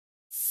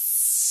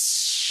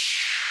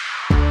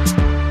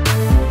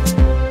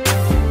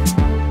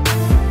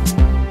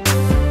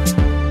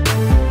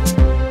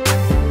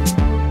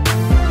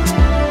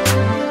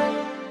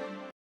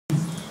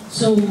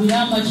So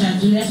without much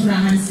ado, let's put our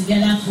hands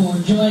together for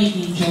Joy,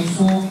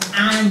 Ejiofor,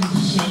 and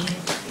Shea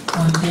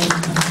on their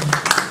company.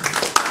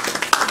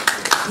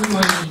 Good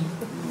morning.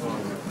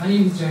 My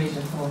name is Joy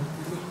Ejiofor.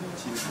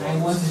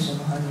 I was a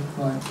shopaholic,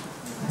 but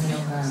I'm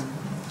younger.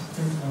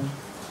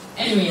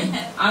 Anyway,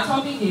 our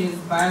topic is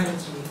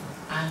biology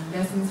and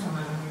lessons from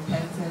an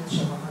unrepentant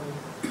shopaholic.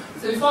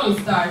 So before we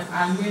start,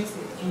 I'm going to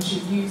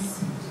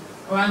introduce,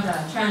 or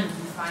rather try and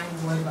define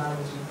the word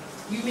biology.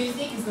 You may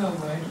think it's not a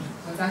word,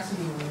 but it's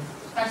actually a word.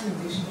 It's actually a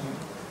dictionary.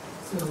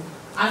 So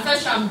I'll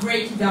first try and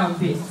break it down a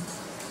bit.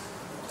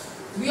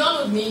 We all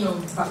know the meaning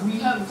of, but we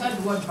have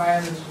the word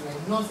biology,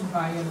 like not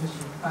biology,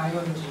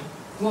 biology.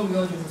 What we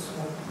all do in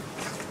school.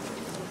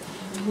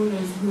 Who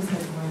knows who's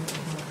heard the word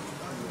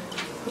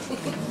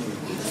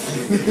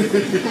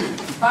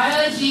before?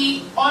 Biology,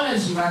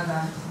 ology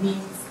rather,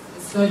 means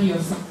the study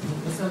of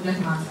something, the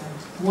subject matter,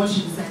 what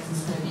you decide to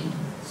study.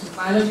 So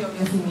biology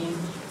obviously means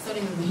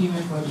studying of the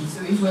human body.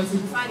 So if we were to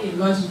define it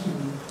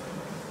logically,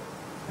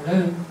 hello?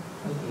 Okay,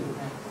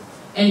 right.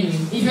 Anyway,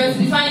 if you were to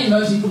define it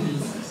logically,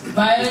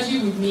 biology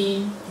would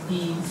mean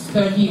the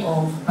study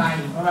of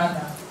buying, or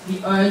rather, the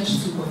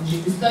urge to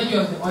consume, the study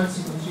of the urge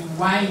to consume.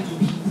 Why do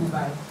people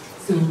buy?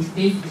 So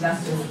basically,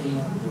 that's just the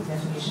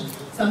definition.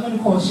 So I'm going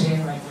to call Shea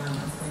right now.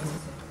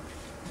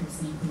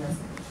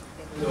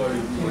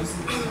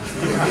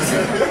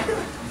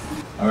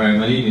 Alright,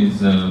 my name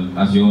is,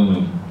 as you all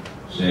know,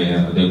 Shea,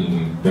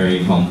 definitely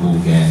very humble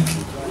guy.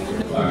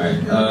 Alright,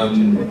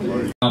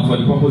 for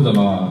the purpose of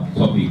our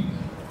topic,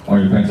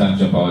 unrepentant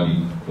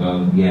shopaholic,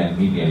 well, yeah,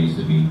 maybe I used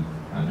to be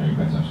an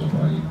unrepentant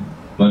shopaholic,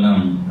 but now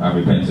I'm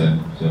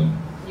repentant, so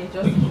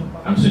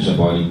I'm still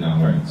shopaholic now,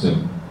 right? So,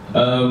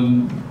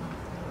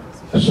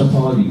 a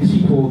shopaholic,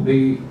 people,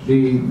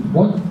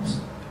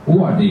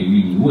 who are they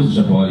really? Who is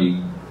a shopaholic?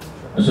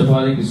 A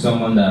shopaholic is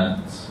someone that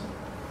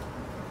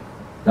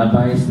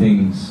buys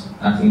things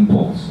at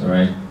impulse,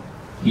 alright?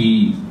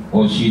 He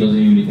or she doesn't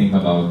really think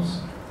about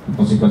the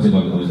consequences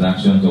of his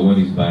actions or what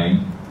he's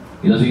buying.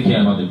 He doesn't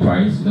care about the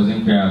price, he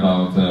doesn't care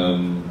about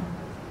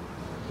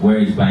where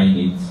he's buying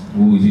it,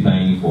 who is he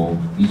buying it for.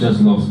 He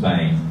just loves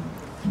buying.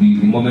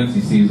 The moment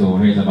he sees or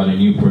hears about a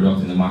new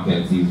product in the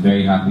market, he's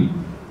very happy.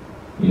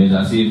 You know, it's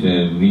as if,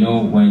 you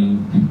know,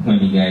 when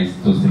the guy is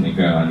toasting a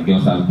girl and the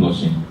girl starts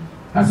blushing,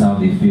 that's how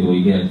they feel.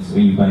 You get,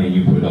 when you buy a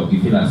new product,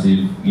 you feel as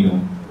if, you know,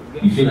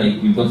 you feel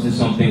like you've gotten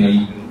something that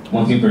you've been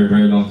wanting for a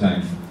very long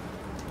time.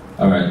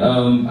 Alright,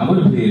 I'm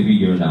going to play a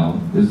video now.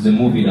 This is a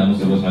movie that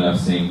most of us might have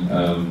seen.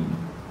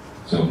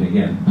 So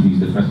again, please,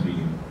 the first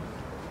video.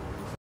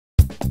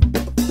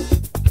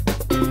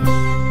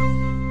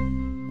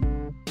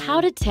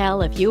 How to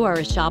tell if you are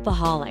a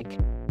shopaholic.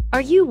 Are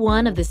you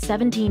one of the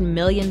 17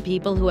 million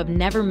people who have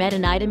never met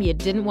an item you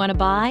didn't want to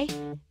buy?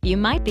 You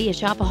might be a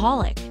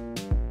shopaholic.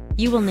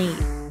 You will need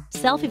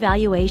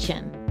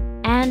self-evaluation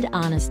and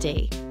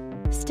honesty.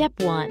 Step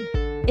 1.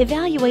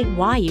 Evaluate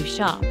why you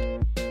shop.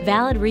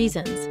 Valid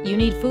reasons: you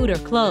need food or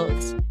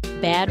clothes.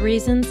 Bad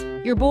reasons: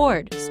 you're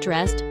bored,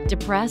 stressed,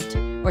 depressed,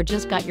 or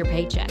just got your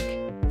paycheck.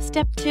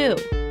 Step 2.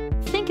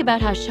 Think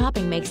about how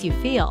shopping makes you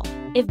feel.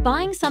 If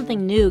buying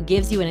something new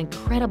gives you an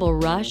incredible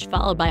rush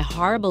followed by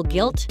horrible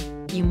guilt,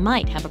 you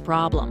might have a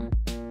problem.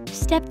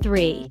 Step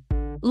 3.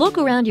 Look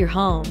around your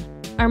home.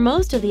 Are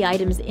most of the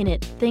items in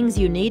it things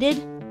you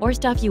needed or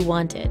stuff you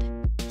wanted?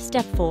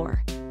 Step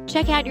 4.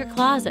 Check out your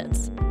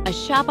closets. A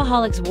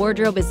shopaholic's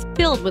wardrobe is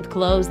filled with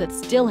clothes that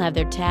still have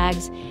their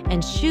tags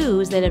and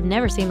shoes that have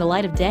never seen the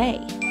light of day.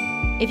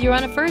 If you're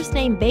on a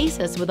first-name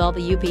basis with all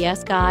the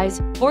UPS guys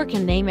or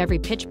can name every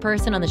pitch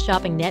person on the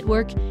shopping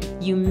network,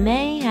 you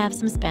may have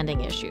some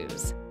spending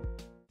issues.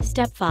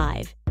 Step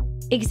 5.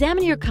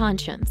 Examine your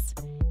conscience.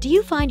 Do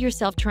you find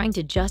yourself trying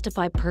to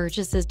justify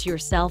purchases to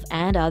yourself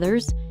and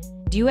others?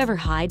 Do you ever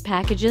hide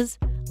packages?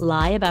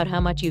 Lie about how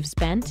much you've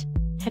spent?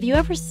 Have you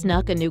ever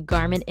snuck a new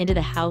garment into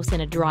the house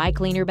in a dry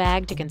cleaner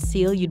bag to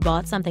conceal you'd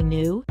bought something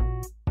new?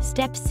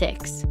 Step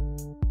 6.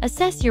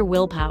 Assess your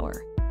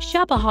willpower.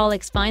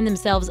 Shopaholics find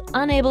themselves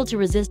unable to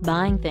resist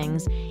buying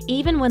things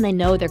even when they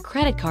know their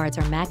credit cards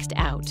are maxed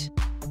out.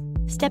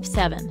 Step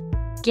 7.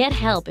 Get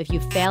help if you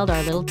failed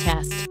our little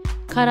test.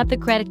 Cut up the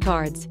credit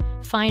cards.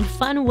 Find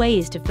fun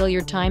ways to fill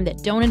your time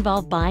that don't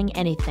involve buying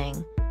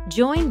anything.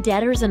 Join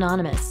Debtors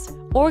Anonymous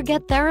or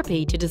get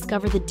therapy to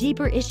discover the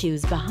deeper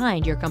issues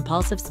behind your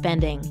compulsive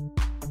spending.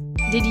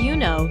 Did you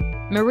know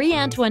Marie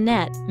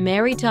Antoinette,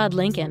 Mary Todd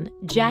Lincoln,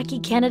 Jackie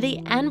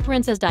Kennedy, and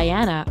Princess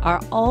Diana are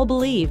all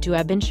believed to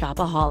have been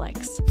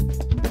shopaholics?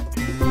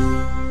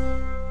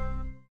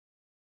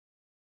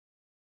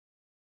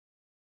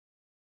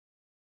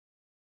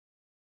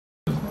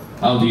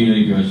 How do you know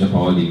if you're a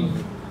shopaholic?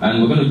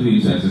 And we're going to do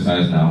this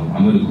exercise now.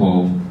 I'm going to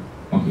call,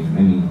 okay,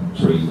 let me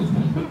throw it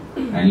open.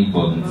 I need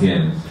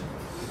volunteers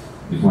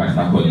before I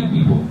start calling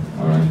people,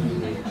 alright?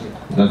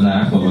 Because now I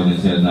ask for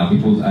volunteers, now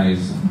people's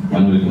eyes are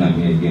not looking at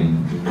me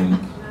again,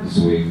 this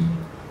way.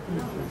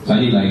 So I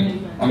need like,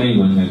 how many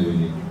volunteers do we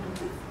need?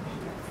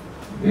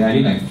 Yeah, I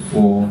need like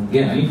 4,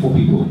 I need 4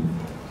 people.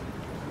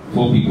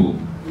 4 people.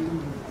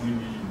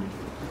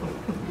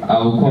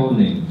 I'll call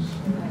names.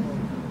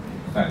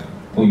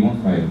 Oh, you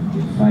want 5?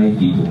 Okay, 5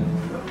 people.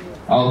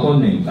 I'll call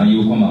names and you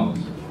will come out.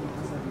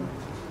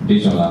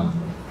 Deshola.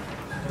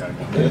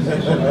 Yes,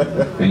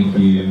 Deshola. Thank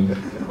you.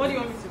 What do you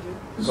want me to do?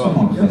 Just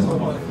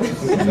come out.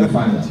 You'll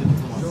find that.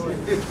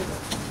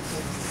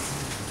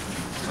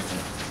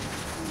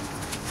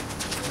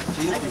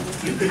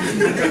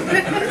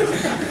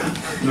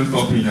 No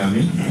copying at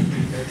me.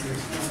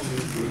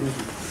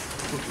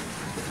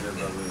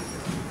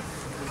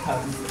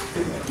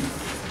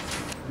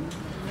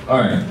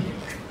 Alright.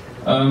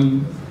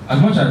 As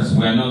much as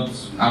we are not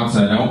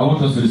outside, I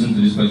want us to listen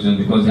to this question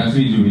because it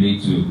actually do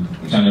relate to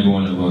each and every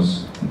one of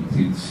us.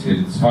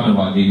 It's part of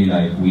our daily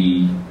life.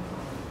 We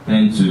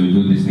tend to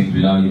do these things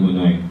without even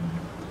knowing.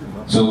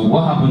 So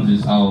what happens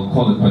is I'll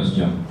call the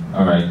question,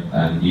 alright,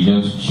 and you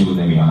just show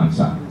them your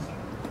answer.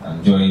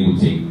 And Joy will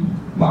take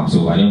marks.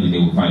 So at the end of the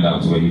day, we'll find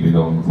out where you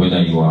belong,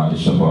 whether you are a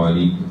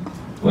shopaholic,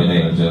 whether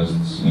you're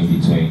just in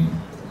between,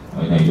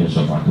 or whether you don't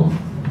shop at all.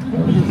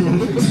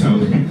 So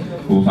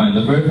we'll find.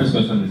 The very first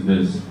question is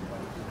this: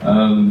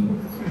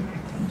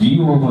 do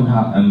you often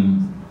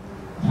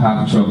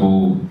have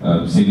trouble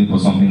saving for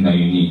something that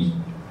you need?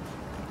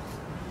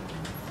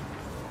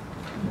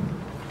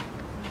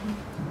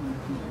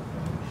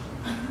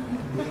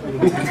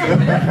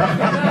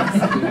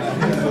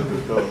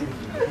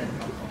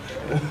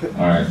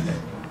 All right.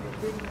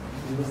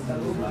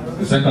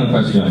 The second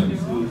question: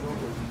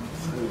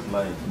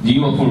 do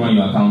you often run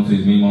your account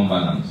with minimum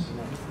balance?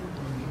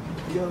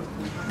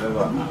 Some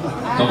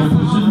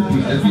people should,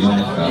 let's be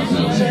honest with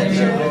ourselves.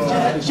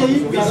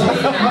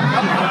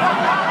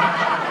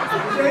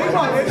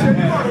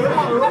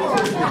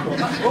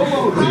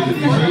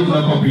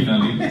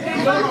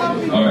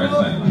 Alright,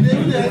 fine.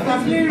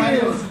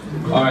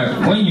 Alright,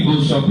 when you go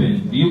shopping,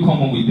 do you come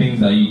home with things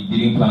that you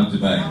didn't plan to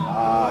buy?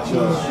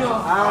 Sure.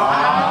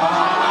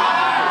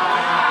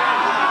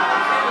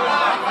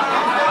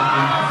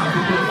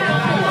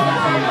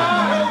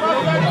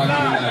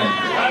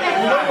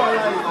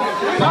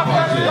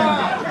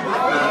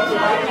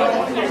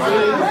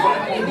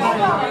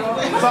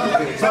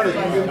 Sorry,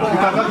 you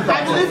cannot.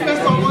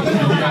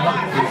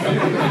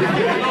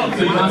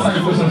 So you answer the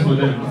questions for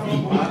them.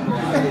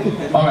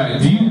 Alright,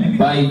 do you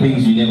buy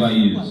things you never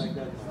use?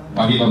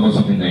 Have you ever bought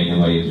something that you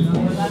never used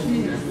before?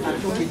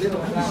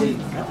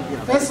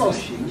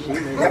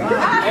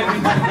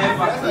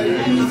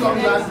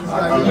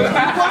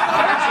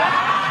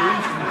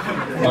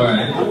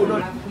 Alright.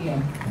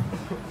 Yeah.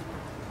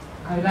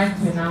 I would like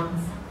to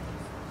announce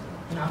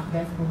in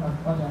alphabetical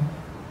order.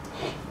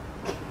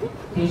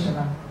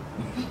 Deshola.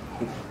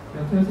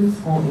 Your total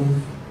score is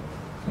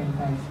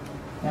 25.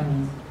 That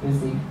means you're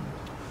safe.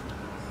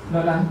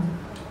 Lola,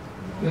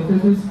 your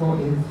total score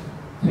is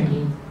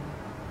 28.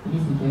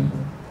 Please be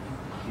careful.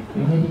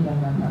 You're heading down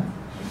that path.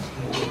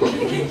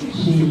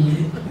 She,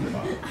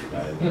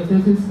 your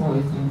total score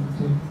is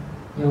 22.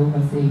 You're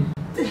over safe.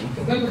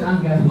 Go to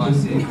Angela.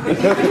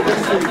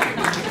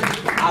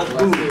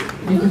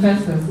 Mr.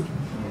 Festus,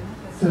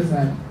 so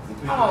sad.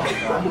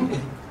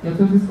 Your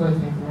total score is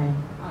 29.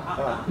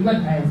 You got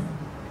highest.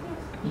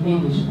 You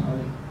made me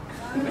shopaholic.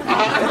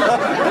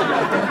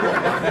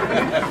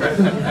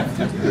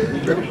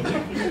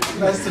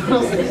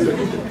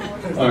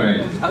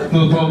 Alright.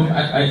 No problem.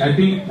 I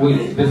think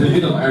there's a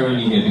bit of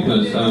irony here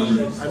because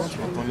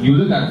you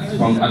look at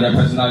from their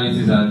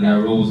personalities and their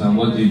roles and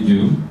what they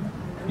do.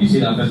 You see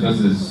that first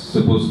person is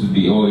supposed to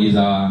be, or is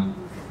a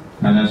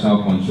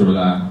financial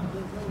controller,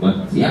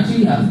 but he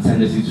actually has a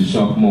tendency to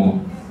shop more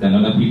than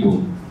other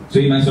people. So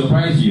it might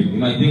surprise you. You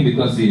might think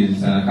because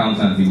he's an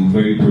accountant, he's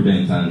very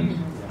prudent,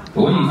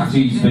 but when he's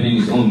actually spending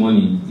his own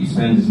money, he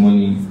spends his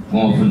money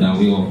more often than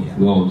we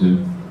all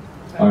do.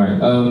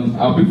 Alright,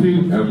 I'll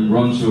briefly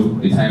run through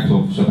the types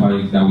of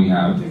shopaholics that we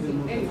have.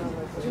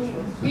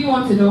 We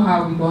want to know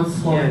how we got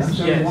scored. Yes, I'm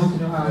sure yes. we want to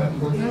know how we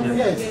got scored.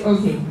 Yes.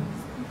 Okay.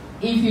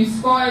 If you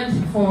scored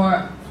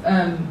for,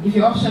 if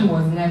your option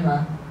was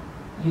never,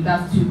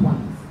 that's 2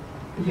 points.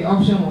 If your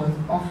option was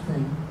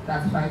often,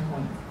 that's 5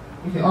 points.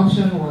 If your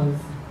option was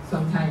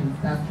sometimes,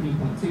 that's 3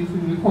 points. So if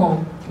you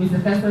recall, Mr.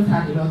 Festus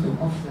had a lot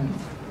of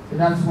options. So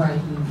that's why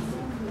he's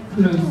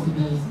close to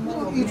being.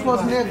 It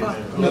was never.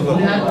 No,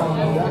 he had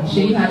all.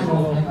 She had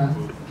all never.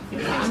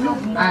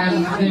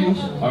 I'm very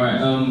sure.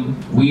 Alright,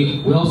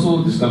 we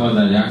also discovered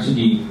that there are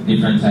actually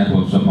different types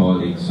of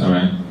shopaholics,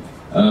 alright?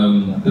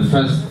 The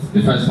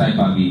first type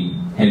are the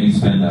heavy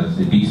spenders,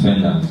 the big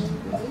spenders.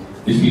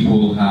 These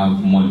people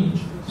have money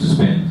to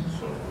spend.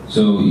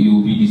 So you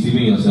will be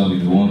deceiving yourself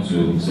if you want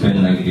to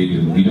spend like they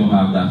do. You don't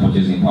have that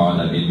purchasing power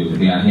that they do.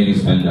 They are heavy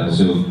spenders.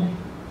 So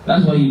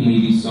that's why you may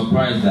be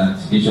surprised that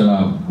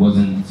Deshola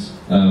wasn't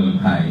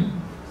high.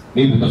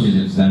 Maybe because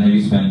she's an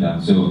heavy spender.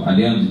 So at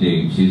the end of the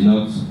day, she's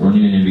not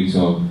running any risks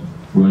of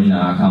running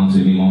her account to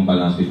minimum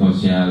balance because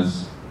she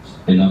has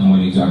enough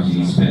money to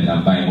actually spend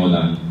and buy more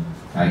than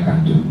I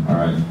can do.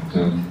 Alright.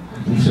 So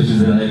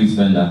she's a heavy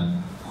spender.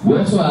 We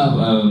also have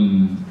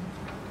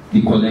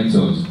the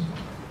collectors.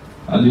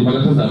 And the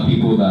collectors are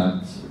people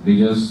that they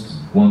just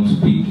want to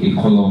pick a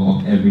color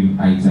of every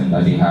item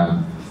that they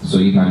have. So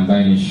if I'm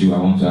buying a shoe, I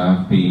want to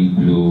have pink,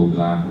 blue,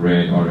 black,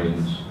 red,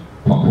 orange,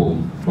 purple,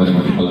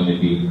 whatever the color may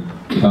be.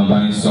 If I'm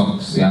buying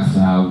socks, it has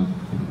to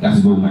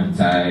go with my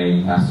tie,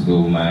 it has to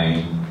go with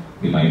my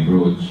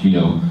brooch, you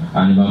know.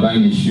 And if I'm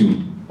buying a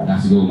shoe, it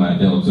has to go with my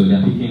belt. So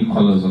they're picking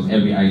colors of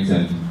every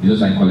item. It's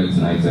just like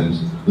collecting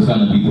items. Those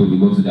kind of people, you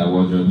go to their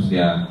wardrobes,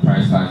 their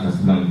price tags are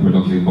still on the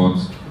product they bought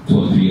 2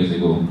 or 3 years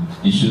ago.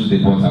 The shoes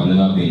they bought have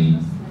never been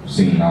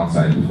seen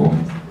outside before.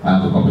 I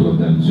have a couple of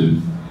them too.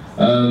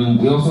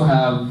 We also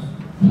have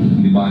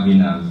the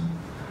bargainers,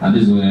 and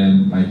this is where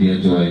my dear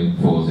Joy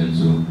falls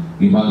into.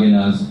 The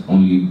bargainers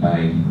only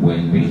buy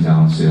when things are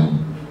on sale.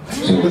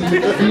 So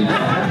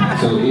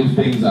if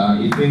things are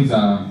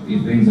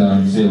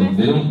on sale,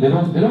 they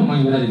don't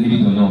mind whether they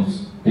need it or not.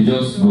 They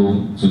just go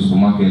to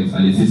supermarkets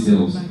and they see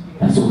sales.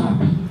 They're so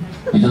happy.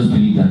 They just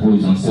believe that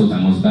it's on sale, I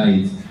must buy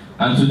it.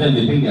 And to them,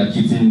 they think they are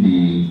cheating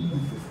the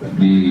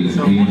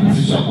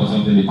shop or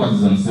something because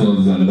it's on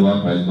sales on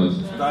lower price. But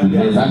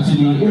there's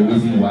actually a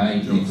reason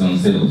why it's on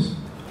sales.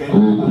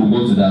 We'll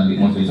go to that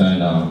once later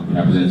in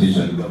our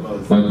presentation.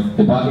 But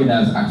the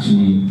bargainers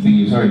actually,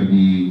 the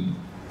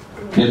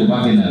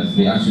bargainers,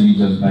 they actually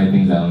just buy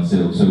things that are on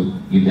sale. So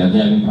if they're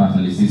driving past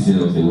and they see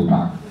sales, they will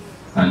park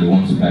and they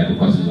want to buy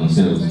because it's on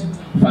sales.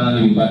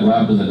 Finally, we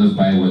have those that just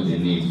buy what they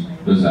need.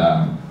 Those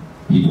are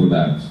people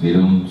that they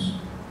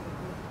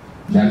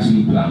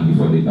actually plan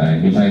before they buy.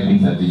 They buy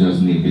things that they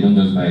just need. They don't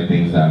just buy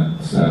things that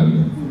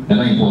they're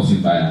not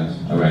impulsive buyers.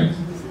 All right,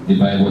 they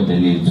buy what they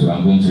need. So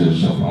I'm going to the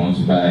shop. I want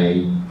to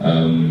buy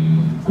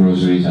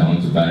groceries. I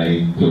want to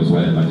buy clothes,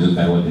 whatever. Just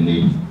buy what they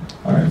need.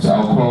 All right. So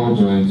I'll call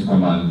Joy to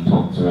come and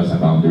talk to us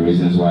about the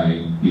reasons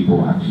why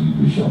people actually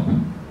do shop.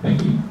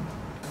 Thank you.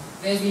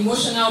 There's the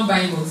emotional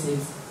buying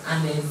motives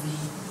and there's the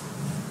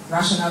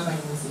rational buying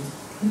motives.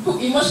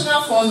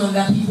 Emotional falls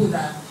under people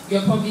that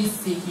you're probably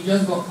sick, you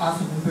just got out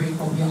of a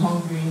breakup, you're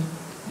hungry,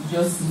 you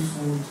just see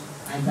food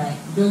and buy.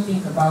 You don't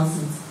think about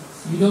it.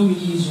 You don't really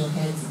use your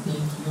head to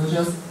think. You're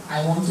just,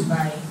 I want to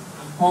buy,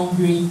 I'm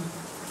hungry,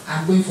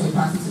 I'm going for a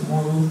party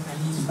tomorrow, I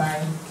need to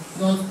buy.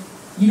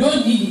 You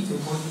don't need it,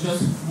 but you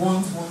just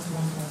want.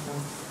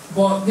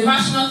 But the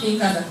rational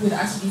thinkers that could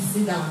actually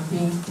sit down and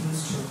think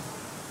things through.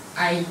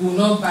 I will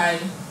not buy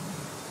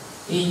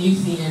a new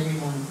thing every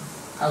month.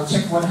 I'll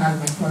check what has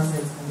my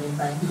closet and then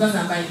buy. Because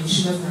I'm buying a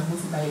shoe, I'm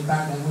going to buy a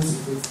bag that goes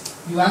with it.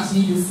 You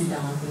actually do sit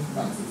down and think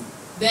about it.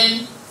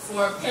 Then,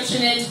 for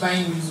patronage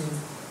buying reasons,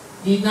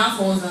 it now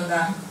falls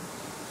under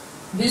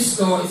this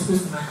store is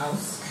close to my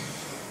house.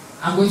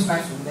 I'm going to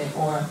buy from there.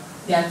 Or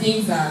there are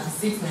things that are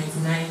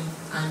 $6.99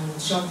 and in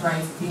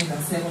ShopRite things that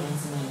are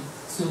 $7.99.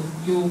 So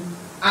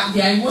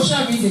there are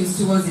emotional reasons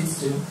towards it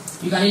too.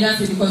 You can either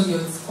say because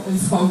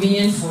it's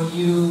convenient for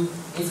you,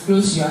 it's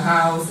close to your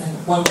house, and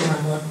what.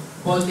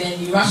 But then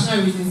the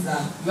rational reasons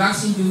that you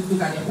actually do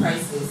look at their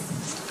prices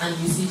and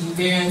you see the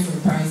variance in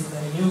prices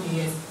and you know, okay,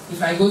 yes,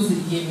 if I go to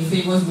the game, it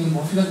favors me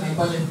more, favors my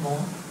budget more,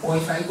 or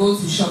if I go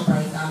to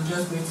ShopRite, I'm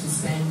just going to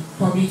spend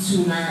probably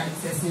 ₦2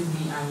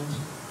 excessively and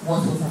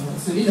what.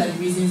 So these are the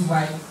reasons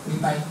why we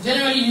buy.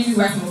 Generally, the reasons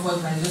why some of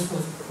us buy just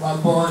because we're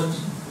bored,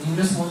 you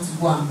just want to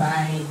go and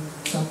buy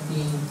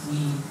something,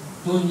 we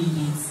don't need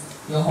it,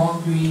 you're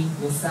hungry,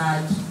 you're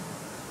sad,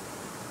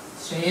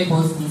 Sheye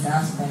bought this, I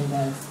have to buy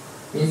that.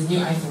 There's new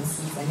iPhone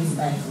 6, I need to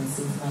buy iPhone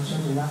 6, my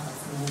children will laugh at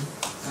me.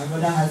 My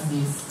brother has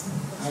this,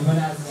 my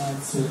brother has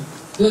that. So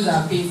those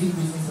are basic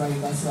reasons why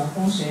you buy. So I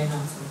can't share now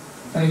to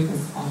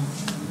focus on.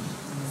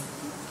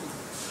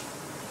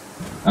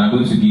 I'm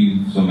going to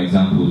give some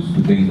examples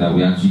to things that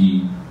we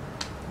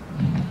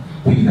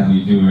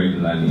do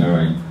regularly,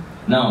 alright?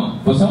 Now,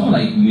 for someone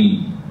like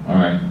me,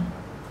 alright,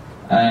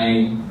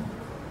 I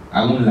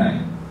won't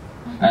lie.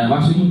 I have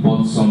actually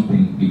bought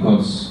something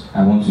because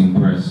I want to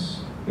impress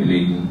a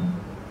lady.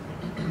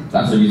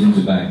 That's the reason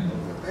to buy.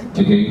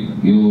 Okay,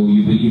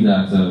 you believe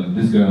that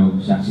this girl,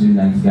 she actually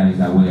likes guys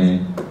that wear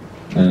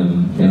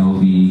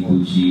LV,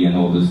 Gucci, and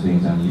all those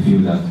things, and you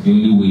feel that the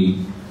only way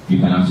you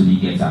can actually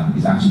get her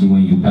is actually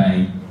when you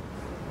buy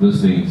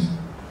those things,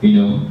 you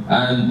know.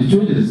 And the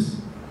truth is,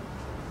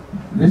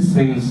 these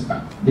things,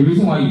 the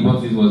reason why you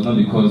bought it was not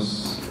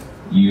because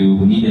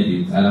you needed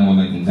it at that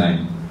moment in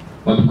time,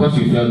 but because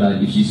you felt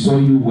that if she saw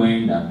you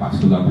wearing that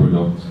particular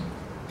product,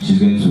 she's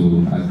going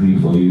to agree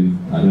for you.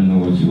 I don't know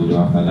what you will do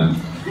after that.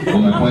 But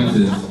my point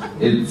is,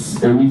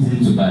 it's a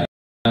reason to buy.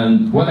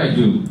 And what I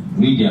do,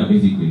 media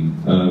basically,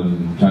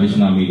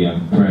 traditional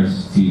media,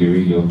 press, TV,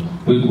 radio,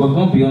 we've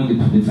gone beyond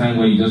the time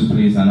where you just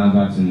place an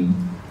advert in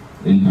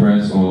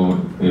press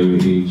or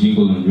a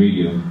jingle on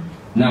radio.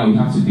 Now you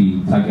have to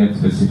be target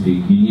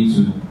specific.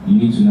 You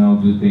need to now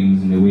do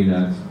things in a way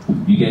that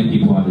you get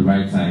people at the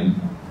right time,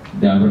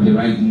 they are in the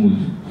right mood.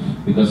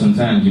 Because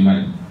sometimes you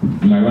might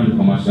run the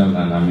commercial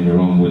and I'm in the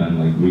wrong mood and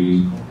like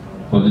really.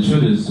 But the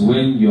truth is,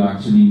 when you're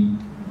actually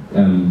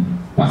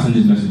passing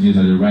these messages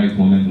at the right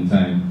moment in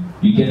time,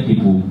 you get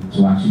people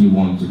to actually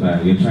want to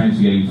buy. You're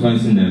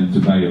influencing them to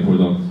buy your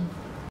product.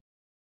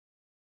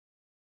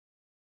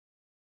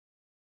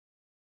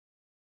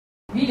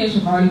 Being a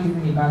shopaholic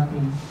isn't a bad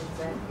thing.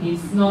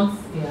 It's not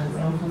an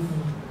unhelpful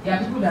thing. There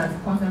are people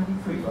that constantly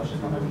pray for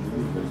shopaholic.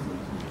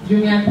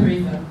 Junior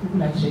prays that people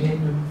like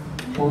Shehedo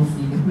fall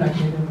sick, people like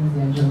Shehedo lose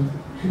their job,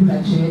 people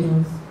like Shehedo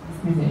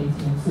lose their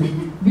ATM. So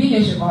being a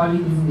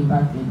shopaholic isn't a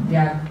bad thing.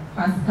 There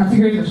are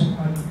categories of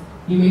shopaholic.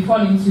 You may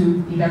fall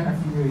into either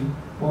category,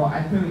 but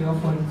I pray we all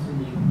fall into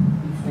the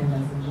extent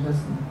that Jesus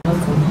not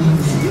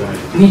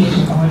confused. Being a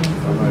shopaholic is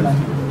not a bad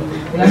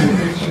thing.